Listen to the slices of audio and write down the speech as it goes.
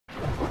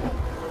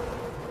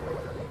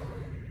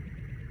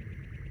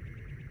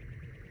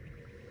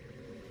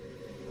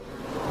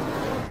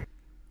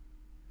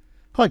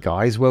Hi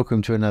guys,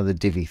 welcome to another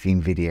Divi Theme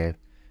video.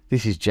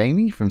 This is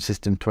Jamie from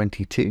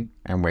System22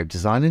 and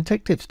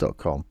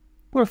webdesignandtechtips.com.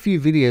 Well, a few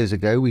videos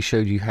ago we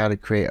showed you how to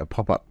create a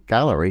pop-up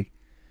gallery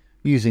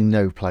using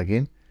no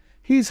plugin.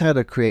 Here's how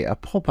to create a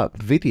pop-up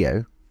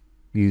video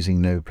using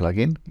no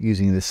plugin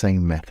using the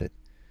same method.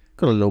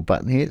 Got a little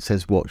button here, it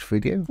says watch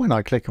video. When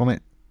I click on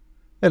it,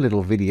 a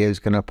little video is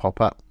going to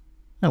pop up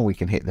and we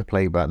can hit the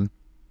play button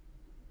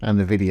and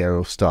the video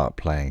will start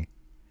playing.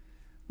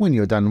 When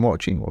you're done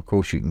watching, of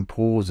course, you can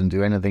pause and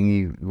do anything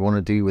you want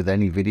to do with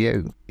any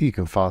video. You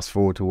can fast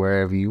forward to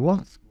wherever you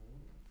want.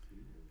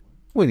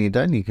 When you're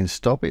done, you can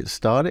stop it,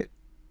 start it,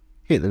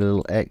 hit the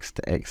little X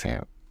to X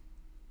out.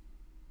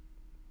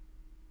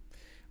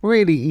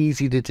 Really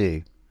easy to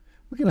do.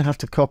 We're going to have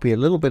to copy a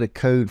little bit of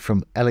code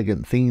from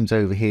Elegant Themes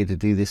over here to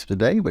do this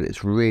today, but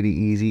it's really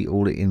easy.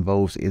 All it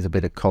involves is a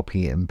bit of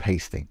copy and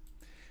pasting.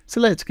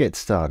 So let's get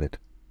started.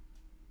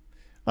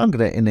 I'm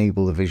going to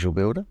enable the Visual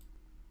Builder.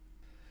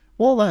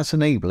 While that's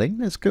enabling,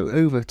 let's go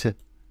over to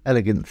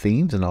Elegant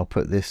Themes and I'll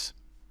put this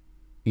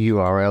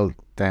URL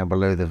down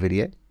below the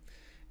video.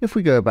 If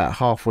we go about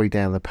halfway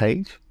down the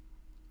page,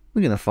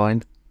 we're going to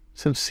find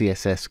some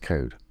CSS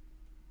code.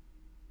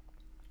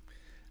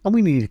 And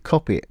we need to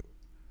copy it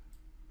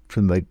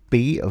from the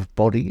B of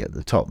body at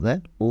the top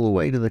there, all the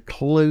way to the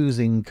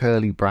closing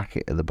curly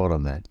bracket at the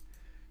bottom there.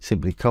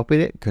 Simply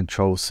copy it,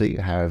 Control C,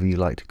 however you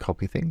like to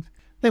copy things.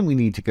 Then we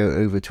need to go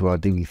over to our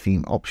Divi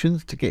Theme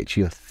options to get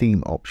your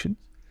theme options.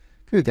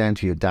 Go down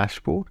to your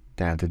dashboard,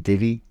 down to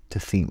Divi, to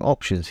Theme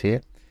Options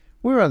here.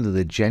 We're under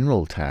the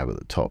General tab at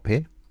the top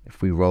here.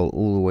 If we roll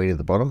all the way to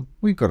the bottom,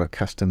 we've got a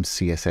custom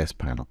CSS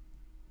panel.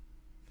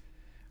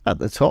 At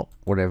the top,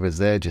 whatever's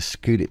there, just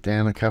scoot it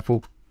down a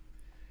couple.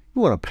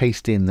 You want to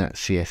paste in that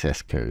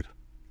CSS code.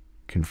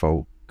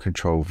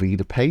 Control V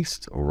to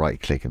paste, or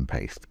right click and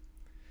paste.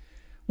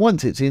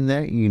 Once it's in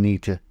there, you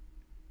need to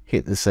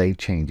hit the Save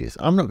Changes.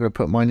 I'm not going to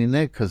put mine in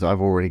there because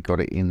I've already got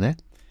it in there.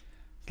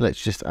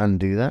 Let's just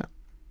undo that.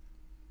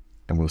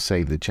 And we'll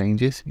save the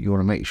changes. You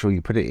want to make sure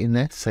you put it in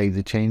there, save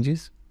the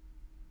changes,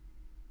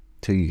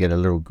 till you get a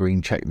little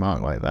green check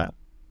mark like that.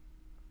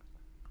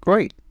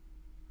 Great.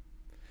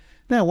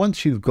 Now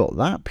once you've got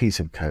that piece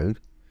of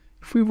code,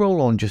 if we roll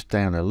on just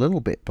down a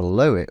little bit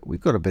below it, we've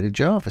got a bit of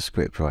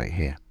JavaScript right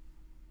here.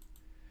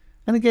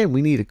 And again,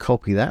 we need to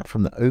copy that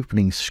from the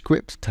opening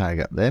script tag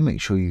up there.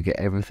 Make sure you get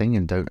everything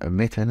and don't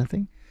omit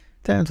anything.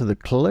 Down to the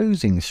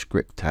closing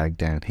script tag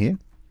down here.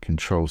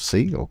 Control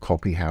C or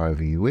copy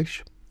however you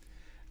wish.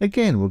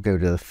 Again, we'll go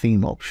to the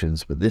theme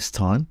options, but this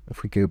time,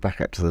 if we go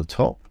back up to the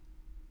top,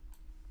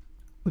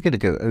 we're going to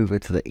go over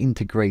to the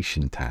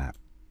integration tab.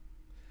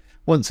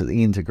 Once at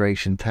the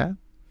integration tab,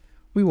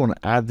 we want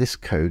to add this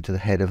code to the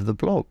head of the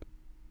blog.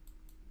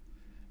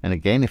 And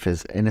again, if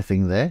there's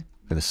anything there,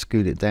 I'm going to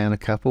scoot it down a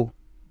couple,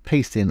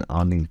 paste in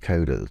our new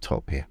code at the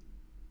top here.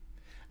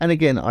 And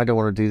again, I don't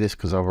want to do this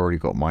because I've already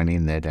got mine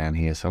in there down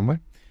here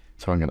somewhere.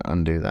 So I'm going to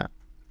undo that.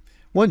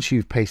 Once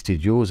you've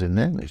pasted yours in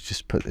there, let's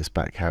just put this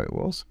back how it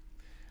was.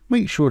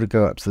 Make sure to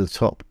go up to the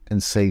top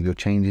and save your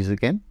changes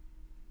again.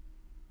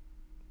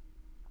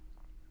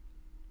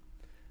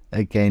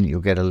 Again,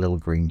 you'll get a little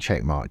green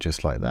check mark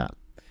just like that.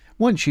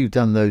 Once you've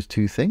done those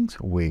two things,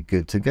 we're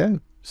good to go.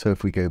 So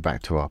if we go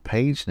back to our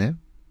page now,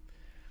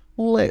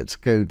 let's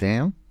go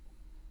down.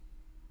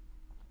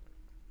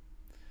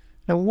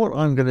 Now what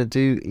I'm going to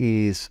do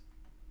is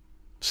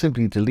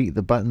simply delete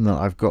the button that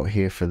I've got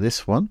here for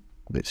this one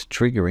that's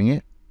triggering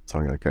it. So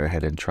I'm going to go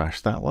ahead and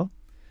trash that one.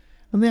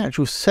 And the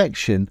actual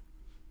section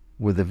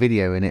with the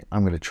video in it,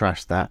 I'm going to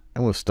trash that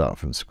and we'll start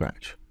from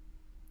scratch.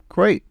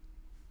 Great.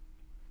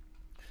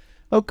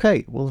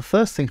 Okay, well the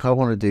first thing I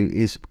want to do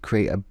is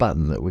create a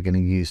button that we're going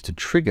to use to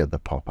trigger the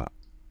pop-up.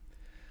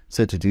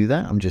 So to do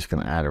that, I'm just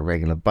going to add a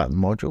regular button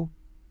module.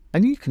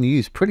 And you can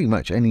use pretty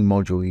much any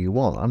module you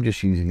want. I'm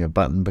just using a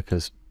button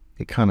because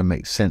it kind of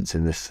makes sense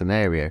in this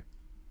scenario.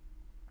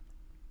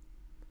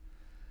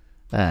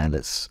 And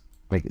let's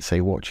make it say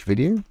watch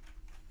video.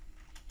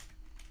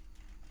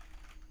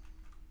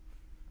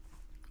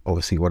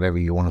 Obviously, whatever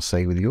you want to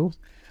say with yours.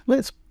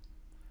 Let's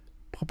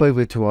pop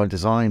over to our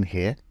design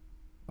here.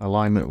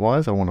 Alignment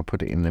wise, I want to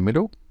put it in the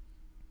middle.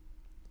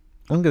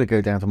 I'm going to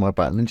go down to my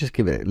button and just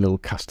give it a little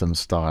custom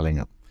styling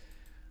up.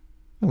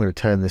 I'm going to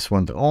turn this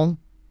one to on. I'm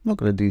not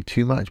going to do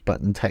too much.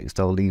 Button text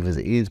I'll leave as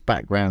it is.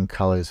 Background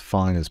color is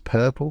fine as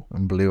purple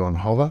and blue on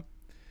hover.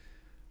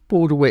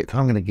 Border width,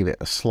 I'm going to give it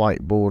a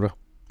slight border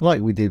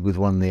like we did with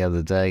one the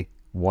other day.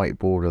 White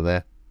border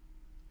there.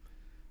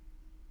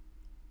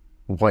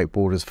 White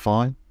border's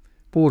fine.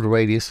 Border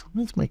radius,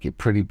 let's make it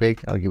pretty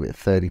big. I'll give it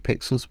 30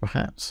 pixels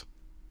perhaps.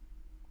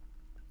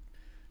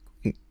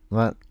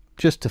 That,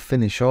 just to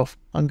finish off,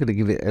 I'm going to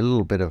give it a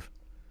little bit of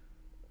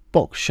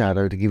box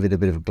shadow to give it a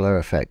bit of glow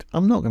effect.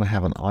 I'm not going to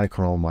have an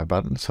icon on my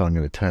button, so I'm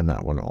going to turn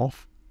that one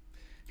off.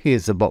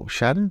 Here's the box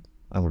shadow.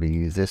 I'm going to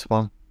use this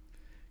one.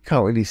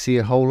 Can't really see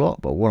a whole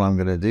lot, but what I'm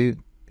going to do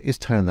is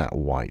turn that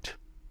white.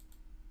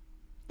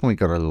 And we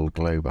got a little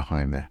glow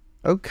behind there.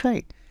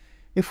 Okay,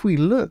 if we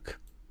look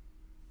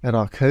at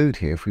our code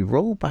here, if we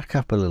roll back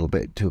up a little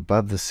bit to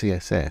above the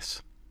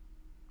CSS,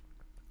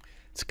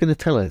 it's going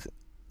to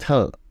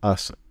tell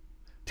us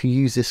to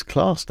use this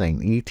class name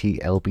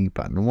ETLB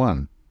button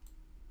 1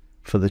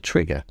 for the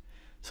trigger.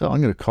 So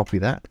I'm going to copy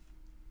that,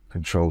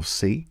 Control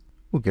C,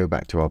 we'll go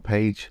back to our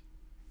page,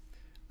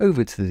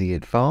 over to the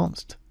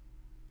advanced,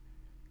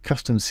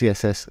 custom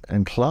CSS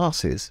and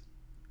classes,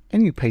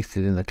 and you paste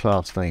it in the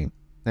class name.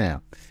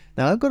 Now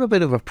I've got a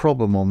bit of a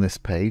problem on this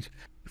page.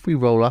 If we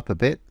roll up a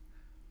bit,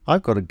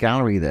 I've got a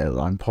gallery there that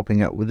I'm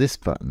popping up with this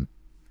button.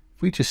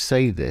 If we just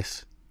save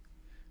this,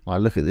 I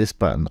look at this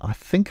button, I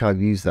think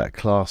I've used that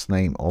class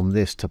name on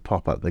this to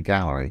pop up the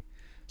gallery.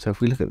 So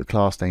if we look at the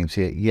class names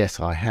here, yes,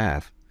 I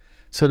have.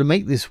 So to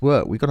make this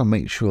work, we've got to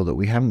make sure that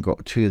we haven't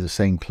got two of the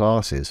same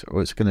classes,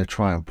 or it's going to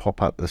try and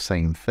pop up the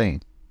same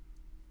thing.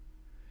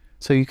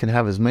 So you can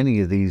have as many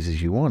of these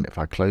as you want if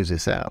I close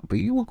this out, but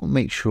you want to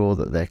make sure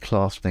that their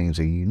class names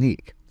are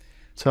unique.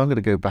 So I'm going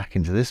to go back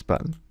into this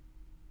button.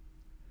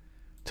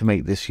 To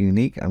make this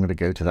unique, I'm going to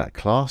go to that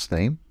class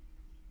name.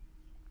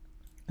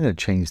 I'm going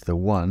to change the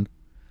 1.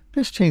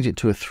 Let's change it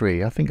to a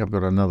 3. I think I've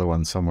got another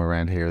one somewhere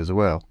around here as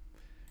well.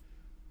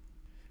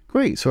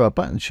 Great, so our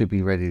button should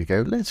be ready to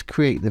go. Let's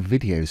create the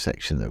video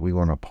section that we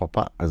want to pop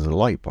up as a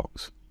light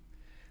box.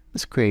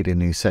 Let's create a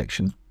new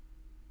section.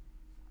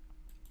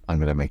 I'm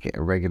going to make it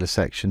a regular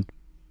section.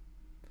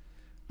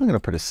 I'm going to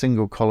put a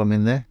single column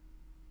in there.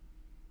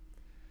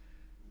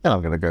 And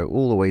I'm going to go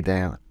all the way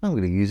down. I'm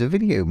going to use a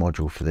video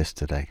module for this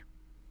today.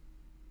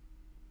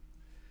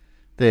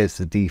 There's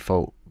the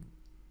default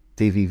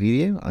Divi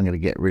video. I'm going to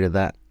get rid of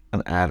that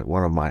and add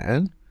one of my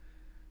own.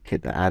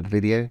 Hit the add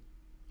video.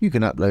 You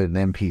can upload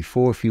an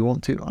MP4 if you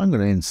want to. I'm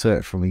going to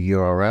insert from a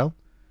URL.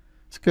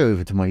 Let's go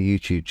over to my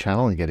YouTube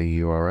channel and get a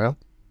URL.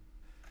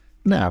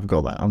 Now I've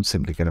got that, I'm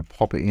simply going to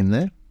pop it in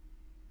there.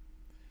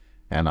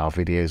 And our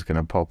video is going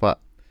to pop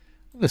up.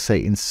 Let's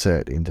say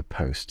insert into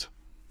post.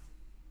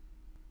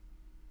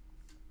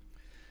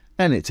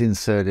 And it's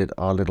inserted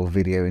our little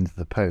video into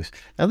the post.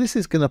 Now this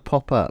is going to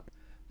pop up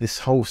this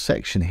whole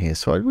section here,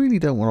 so I really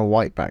don't want a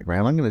white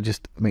background. I'm going to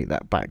just make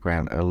that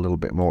background a little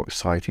bit more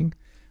exciting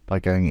by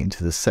going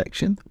into the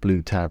section,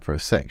 blue tab for a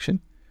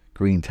section,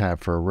 green tab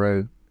for a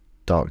row,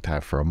 dark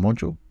tab for a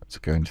module. Let's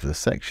go into the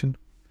section,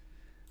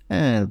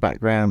 and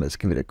background, let's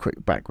give it a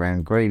quick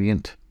background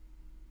gradient.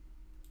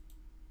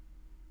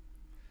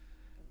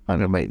 I'm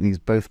going to make these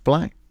both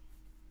black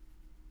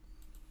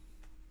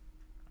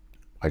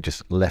by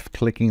just left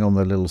clicking on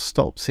the little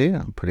stops here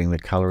and putting the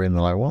color in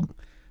that I want.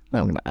 Now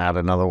I'm going to add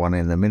another one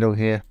in the middle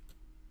here.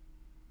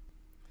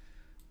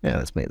 Yeah,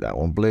 let's make that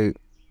one blue.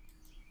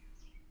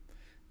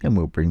 And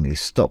we'll bring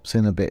these stops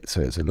in a bit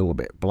so it's a little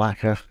bit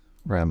blacker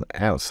around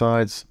the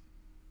outsides.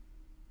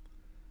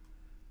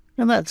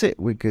 And that's it,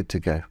 we're good to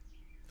go.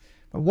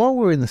 But while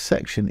we're in the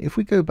section, if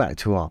we go back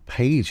to our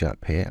page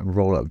up here and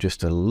roll up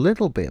just a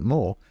little bit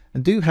more,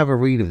 and do have a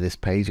read of this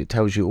page, it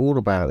tells you all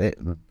about it.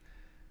 And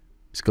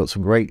it's got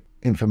some great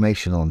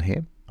information on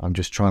here. I'm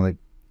just trying to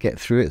get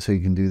through it so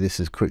you can do this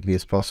as quickly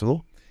as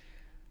possible.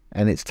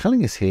 And it's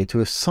telling us here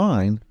to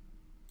assign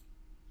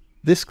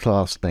this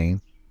class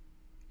name,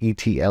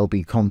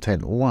 ETLB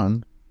content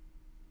 1,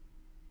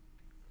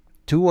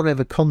 to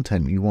whatever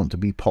content you want to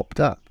be popped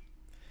up.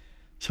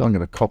 So I'm going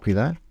to copy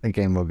that.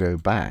 Again, we'll go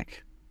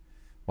back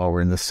while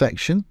we're in the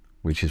section,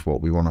 which is what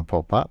we want to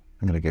pop up.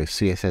 I'm going to go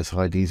CSS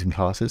IDs and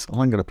classes.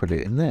 I'm going to put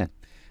it in there.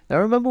 Now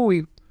remember,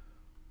 we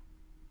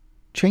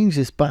changed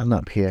this button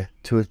up here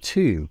to a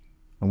 2,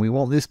 and we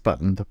want this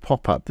button to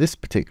pop up this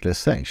particular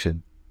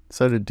section.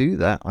 So to do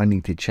that, I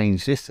need to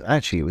change this.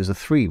 Actually, it was a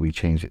 3 we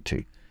changed it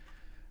to.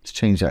 Let's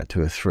change that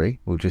to a 3.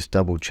 We'll just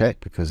double check,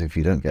 because if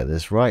you don't get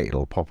this right,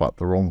 it'll pop up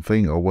the wrong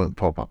thing or won't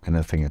pop up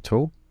anything at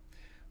all.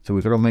 So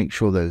we've got to make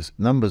sure those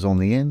numbers on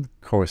the end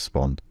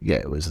correspond. Yeah,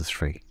 it was a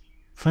 3.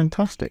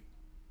 Fantastic.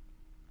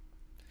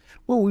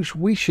 Well,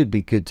 we should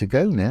be good to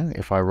go now.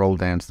 If I roll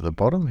down to the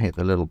bottom, hit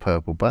the little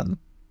purple button,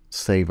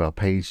 save our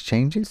page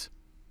changes,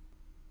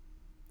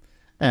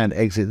 and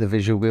exit the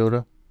visual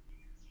builder.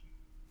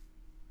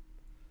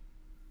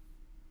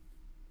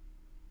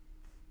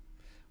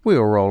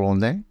 We'll roll on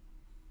there.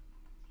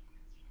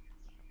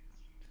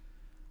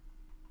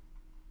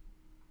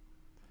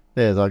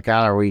 There's our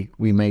gallery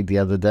we made the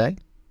other day.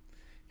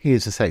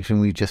 Here's the section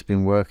we've just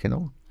been working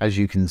on. As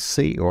you can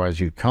see, or as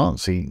you can't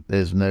see,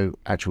 there's no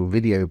actual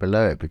video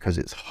below it because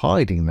it's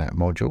hiding that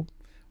module,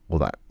 or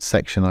that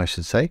section I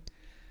should say.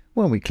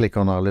 When we click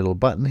on our little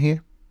button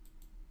here,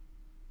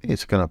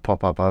 it's going to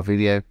pop up our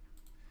video.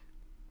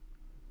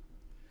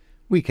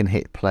 We can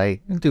hit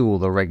play and do all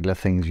the regular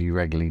things you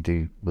regularly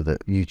do with a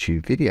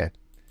YouTube video.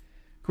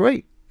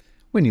 Great.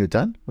 When you're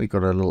done, we've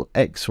got a little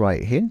X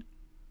right here.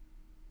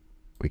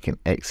 We can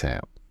X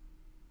out.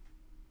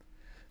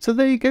 So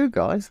there you go,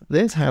 guys.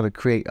 There's how to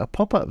create a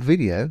pop-up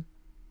video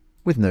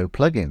with no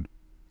plugin,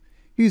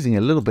 using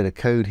a little bit of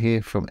code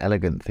here from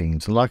Elegant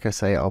Themes. And like I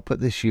say, I'll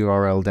put this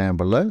URL down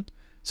below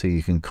so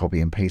you can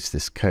copy and paste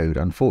this code.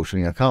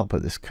 Unfortunately, I can't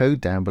put this code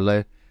down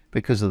below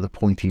because of the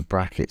pointy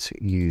brackets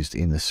used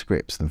in the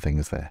scripts and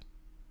things there.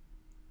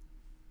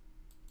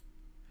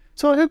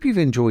 So I hope you've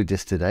enjoyed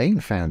this today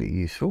and found it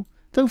useful.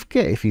 Don't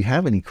forget, if you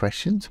have any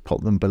questions,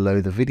 pop them below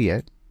the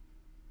video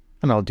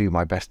and I'll do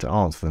my best to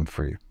answer them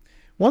for you.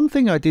 One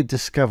thing I did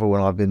discover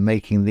when I've been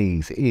making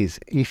these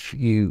is if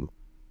you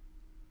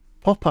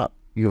pop up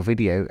your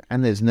video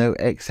and there's no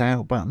X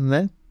out button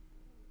there,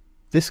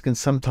 this can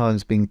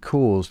sometimes be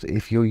caused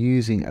if you're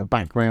using a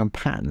background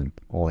pattern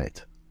on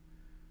it.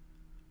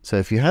 So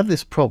if you have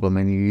this problem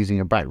and you're using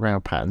a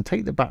background pattern,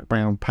 take the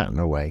background pattern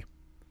away.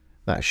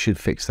 That should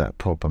fix that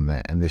problem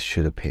there, and this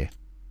should appear.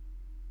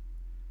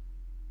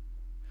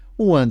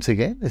 Once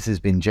again, this has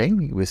been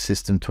Jamie with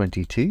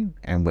System22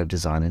 and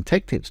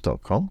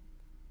webdesignandtechtips.com.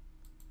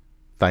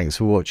 Thanks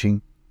for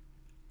watching.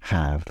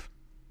 Have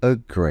a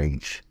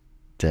great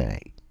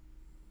day.